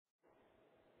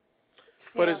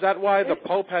But Yeah. is that why the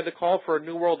Pope had to call for a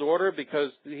New World Order,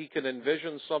 because he can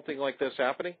envision something like this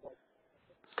happening?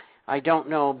 I don't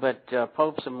know, but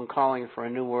popes have been calling for a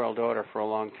New World Order for a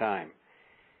long time.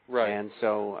 Right. And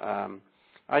so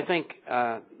I think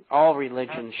all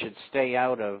religions should stay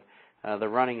out of the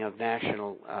running of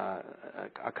national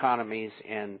economies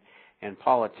and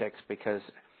politics, because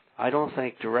I don't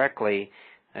think directly,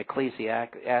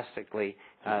 ecclesiastically,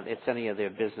 it's any of their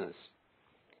business.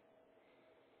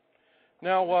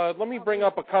 Now, let me bring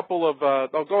up a couple of...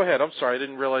 go ahead. I'm sorry. I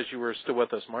didn't realize you were still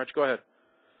with us, Marge. Go ahead.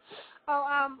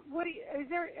 Oh, what do you, is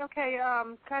there, okay,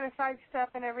 kind of sidestep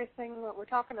and everything what we're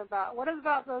talking about. What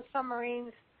about those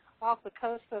submarines off the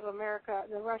coast of America,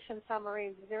 the Russian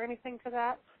submarines? Is there anything to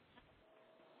that,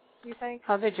 you think?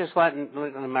 They're just letting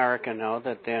America know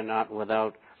that they're not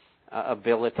without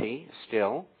ability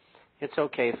still. It's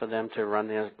okay for them to run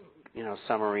their,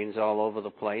 submarines all over the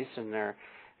place and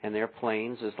their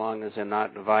planes, as long as they're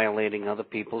not violating other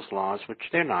people's laws, which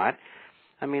they're not.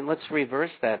 I mean, let's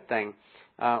reverse that thing.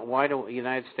 Why do the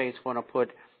United States want to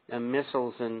put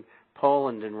missiles in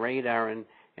Poland and radar in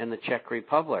the Czech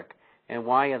Republic? And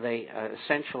why are they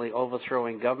essentially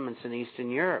overthrowing governments in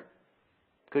Eastern Europe?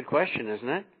 Good question, isn't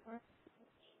it?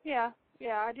 Yeah.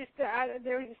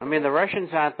 I mean, the Russians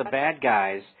aren't the bad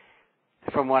guys,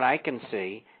 from what I can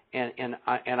see. And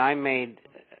I made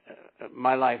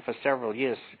my life for several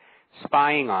years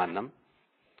spying on them,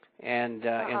 and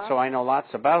so I know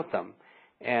lots about them.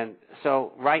 And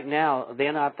so right now,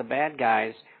 they're not the bad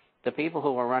guys. The people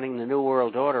who are running the New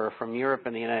World Order are from Europe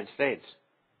and the United States.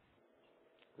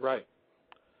 Right.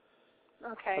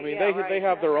 Okay. I mean, yeah, they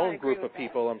have their I own agree group with of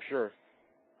people, I'm sure.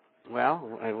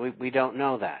 Well, we don't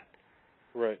know that.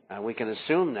 Right. We can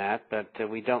assume that, but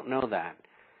we don't know that,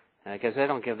 because they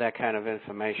don't give that kind of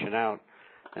information out.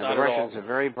 Not the at Russians all. are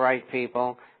very bright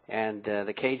people, and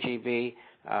the KGB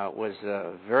was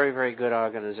a very, very good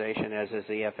organization, as is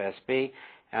the FSB.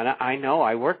 And I know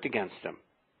I worked against them.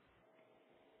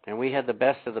 And we had the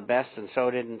best of the best, and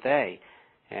so didn't they.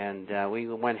 And we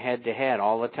went head-to-head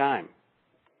all the time.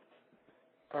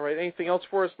 All right. Anything else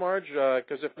for us, Marge?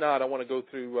 Because if not, I want to go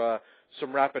through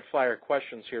some rapid-fire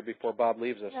questions here before Bob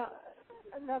leaves us.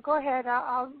 No, go ahead.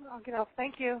 I'll get off.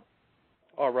 Thank you.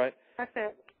 All right. That's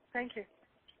it. Thank you.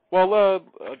 Well,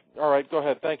 all right, go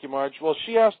ahead. Thank you, Marge. Well,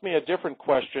 she asked me a different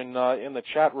question in the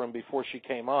chat room before she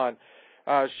came on.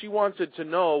 She wanted to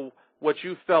know what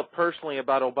you felt personally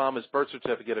about Obama's birth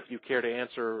certificate, if you care to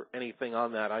answer anything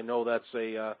on that. I know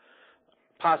that's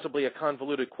possibly a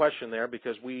convoluted question there,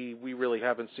 because we really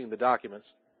haven't seen the documents.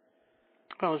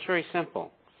 Well, it's very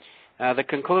simple. The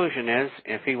conclusion is,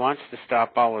 if he wants to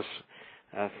stop all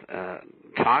this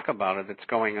talk about it that's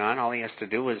going on, all he has to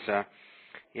do is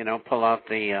pull out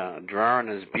the drawer in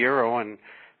his bureau and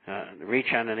reach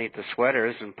underneath the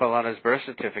sweaters and pull out his birth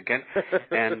certificate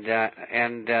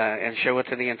and show it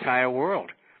to the entire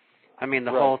world. I mean,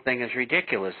 the whole thing is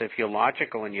ridiculous. If you're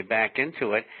logical and you back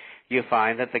into it, you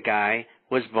find that the guy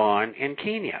was born in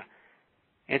Kenya.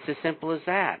 It's as simple as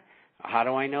that. How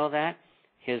do I know that?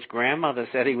 His grandmother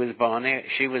said he was born there.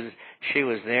 She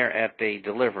was there at the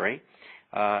delivery.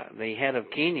 The head of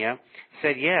Kenya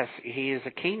said, yes, he is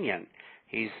a Kenyan.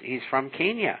 He's from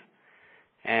Kenya,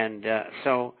 and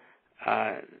so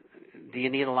do you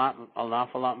need an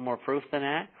awful lot more proof than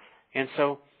that? And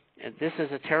so this is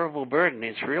a terrible burden.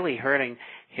 It's really hurting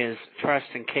his trust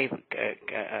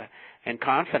and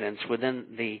confidence within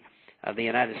the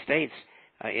United States.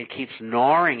 It keeps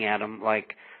gnawing at him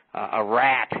like a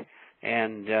rat,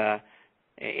 and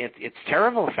it's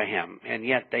terrible for him. And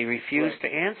yet they refuse to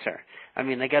answer. I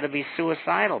mean, they got to be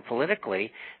suicidal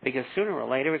politically, because sooner or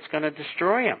later it's going to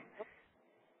destroy him.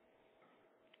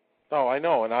 Oh, I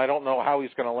know, and I don't know how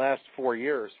he's going to last 4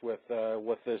 years with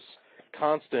this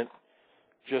constant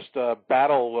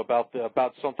battle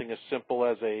about something as simple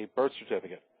as a birth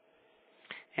certificate.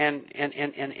 And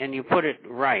you put it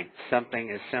right, something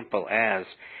as simple as.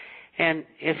 And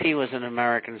if he was an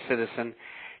American citizen,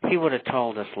 he would have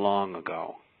told us long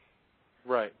ago.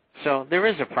 Right. So there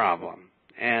is a problem.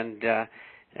 And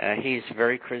he's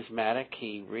very charismatic.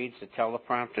 He reads the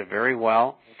teleprompter very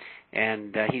well,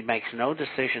 and he makes no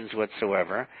decisions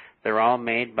whatsoever. They're all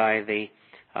made by the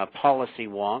policy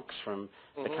wonks from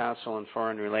the Council on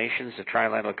Foreign Relations, the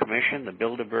Trilateral Commission, the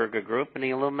Bilderberger Group, and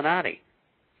the Illuminati.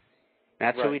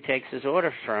 That's who he takes his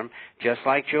orders from, just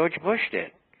like George Bush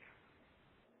did.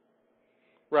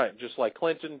 Right, just like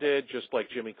Clinton did, just like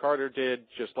Jimmy Carter did,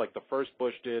 just like the first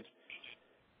Bush did,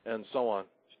 and so on.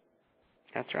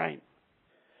 That's right.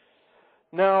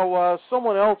 Now,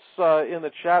 someone else in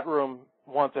the chat room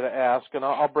wanted to ask, and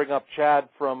I'll bring up Chad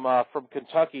from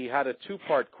Kentucky, had a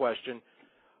two-part question.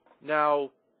 Now,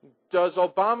 does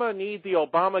Obama need the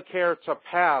Obamacare to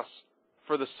pass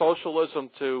for the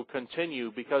socialism to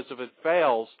continue? Because if it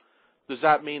fails, does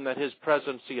that mean that his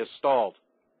presidency is stalled?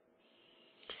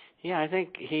 Yeah, I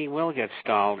think he will get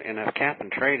stalled, and if cap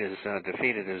and trade is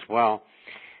defeated as well,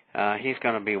 he's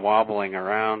going to be wobbling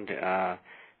around,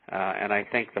 and I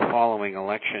think the following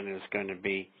election is going to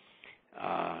be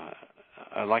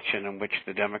election in which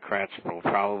the Democrats will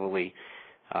probably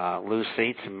lose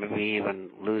seats and maybe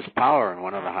even lose power in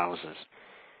one of the houses.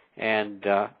 And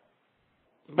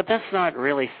but that's not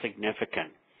really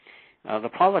significant. The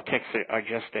politics are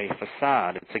just a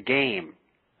facade. It's a game.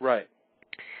 Right.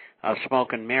 Of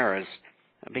smoke and mirrors,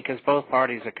 because both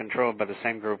parties are controlled by the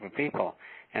same group of people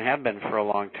and have been for a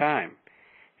long time.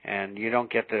 And you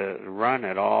don't get to run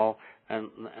at all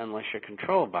unless you're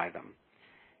controlled by them.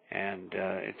 And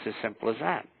it's as simple as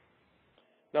that.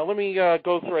 Now let me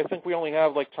go through. I think we only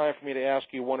have time for me to ask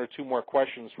you one or two more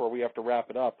questions before we have to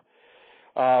wrap it up.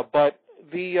 But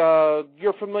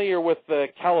you're familiar with the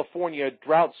California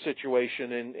drought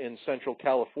situation in Central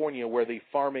California, where the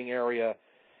farming area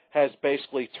has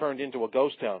basically turned into a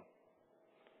ghost town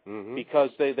because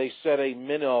they said a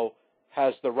minnow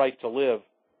has the right to live.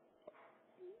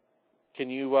 Can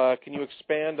you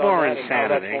expand on that and how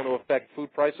that's going to affect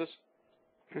food prices?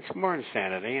 It's more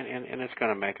insanity, and it's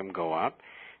going to make them go up.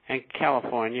 And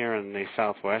California and the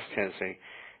Southwest has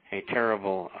a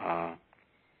terrible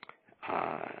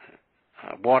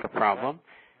water problem.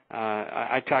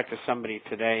 I talked to somebody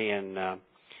today in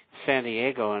San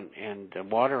Diego, and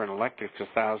water and electric is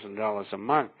 $1,000 a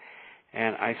month.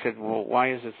 And I said, well,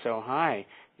 why is it so high?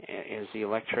 Is the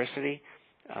electricity,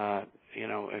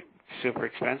 super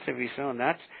expensive? He said,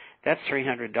 that's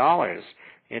 $300.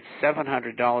 It's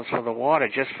 $700 for the water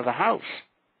just for the house.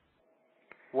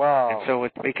 Wow. And so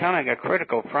it's becoming a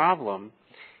critical problem,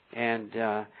 and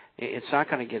it's not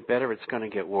going to get better. It's going to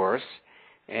get worse.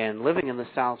 And living in the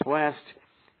Southwest,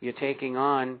 you're taking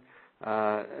on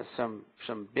some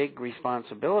big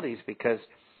responsibilities, because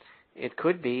it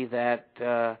could be that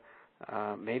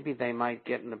maybe they might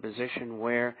get in a position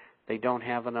where they don't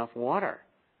have enough water.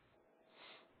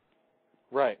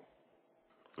 Right.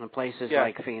 And places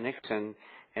like Phoenix and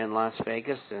Las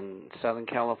Vegas and Southern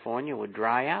California would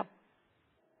dry up.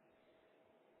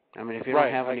 I mean, if you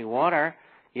don't have any water,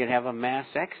 you'd have a mass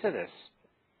exodus.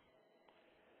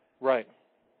 Right.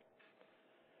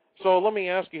 So let me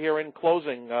ask you here in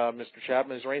closing, Mr.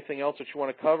 Chapman, is there anything else that you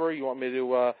want to cover? You want me to you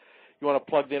want to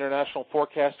plug the International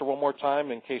Forecaster one more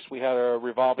time in case we had a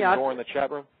revolving door in the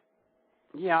chat room?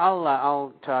 Yeah,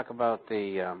 I'll talk about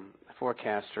the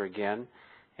Forecaster again,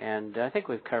 and I think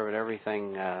we've covered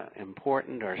everything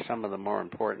important, or some of the more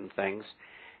important things,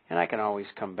 and I can always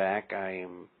come back. I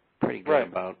am pretty good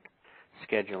about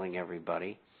scheduling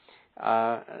everybody.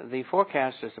 The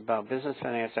forecast is about business,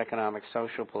 finance, economic,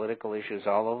 social, political issues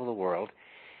all over the world,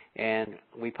 and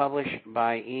we publish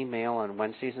by email on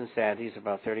Wednesdays and Saturdays,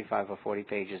 about 35 or 40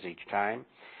 pages each time.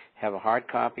 Have a hard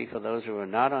copy for those who are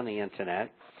not on the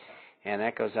Internet, and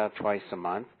that goes out twice a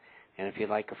month. And if you'd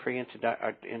like a free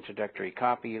introductory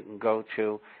copy, you can go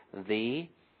to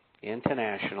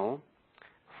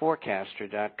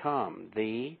theinternationalforecaster.com,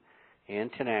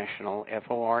 theinternational,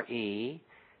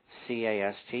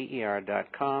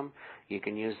 FORECASTER.com. You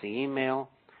can use the email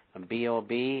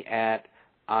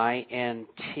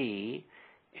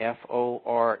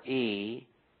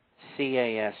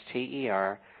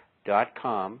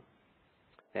bob@intforecaster.com.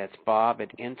 That's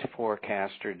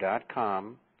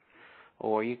bob@intforecaster.com.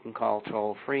 Or you can call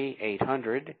toll-free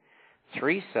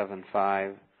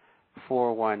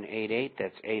 800-375-4188.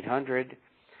 That's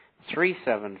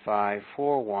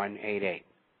 800-375-4188.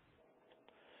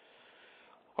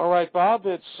 All right, Bob,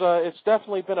 it's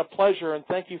definitely been a pleasure, and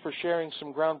thank you for sharing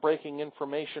some groundbreaking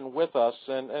information with us.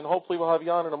 And hopefully we'll have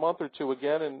you on in a month or two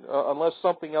again, and unless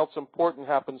something else important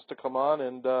happens to come on,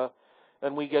 and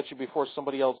we get you before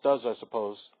somebody else does, I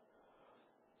suppose.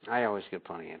 I always get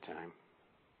plenty of time.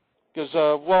 Because,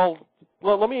 well,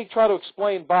 let me try to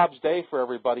explain Bob's day for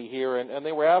everybody here, and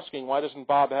they were asking, why doesn't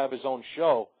Bob have his own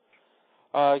show?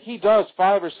 He does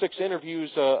 5 or 6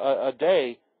 interviews a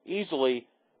day easily,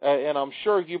 and I'm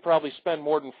sure you probably spend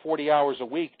more than 40 hours a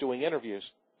week doing interviews.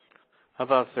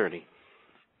 About 30.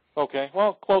 Okay,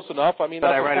 well, close enough. I mean, but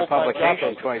that's I write a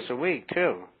publication job, twice a week,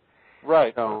 too.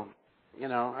 Right. So,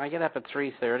 I get up at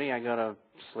 3:30. I go to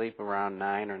sleep around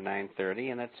 9 or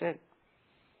 9:30, and that's it.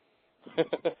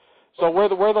 So we're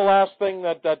the last thing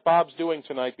that Bob's doing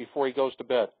tonight before he goes to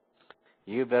bed.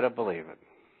 You better believe it.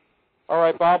 All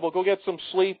right, Bob. We'll go get some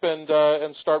sleep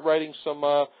and start writing some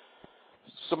of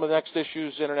the next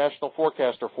issue's International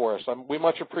Forecaster for us. We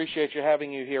much appreciate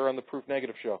having you here on the Proof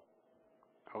Negative Show.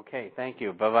 Okay, thank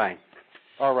you. Bye-bye.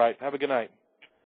 All right. Have a good night.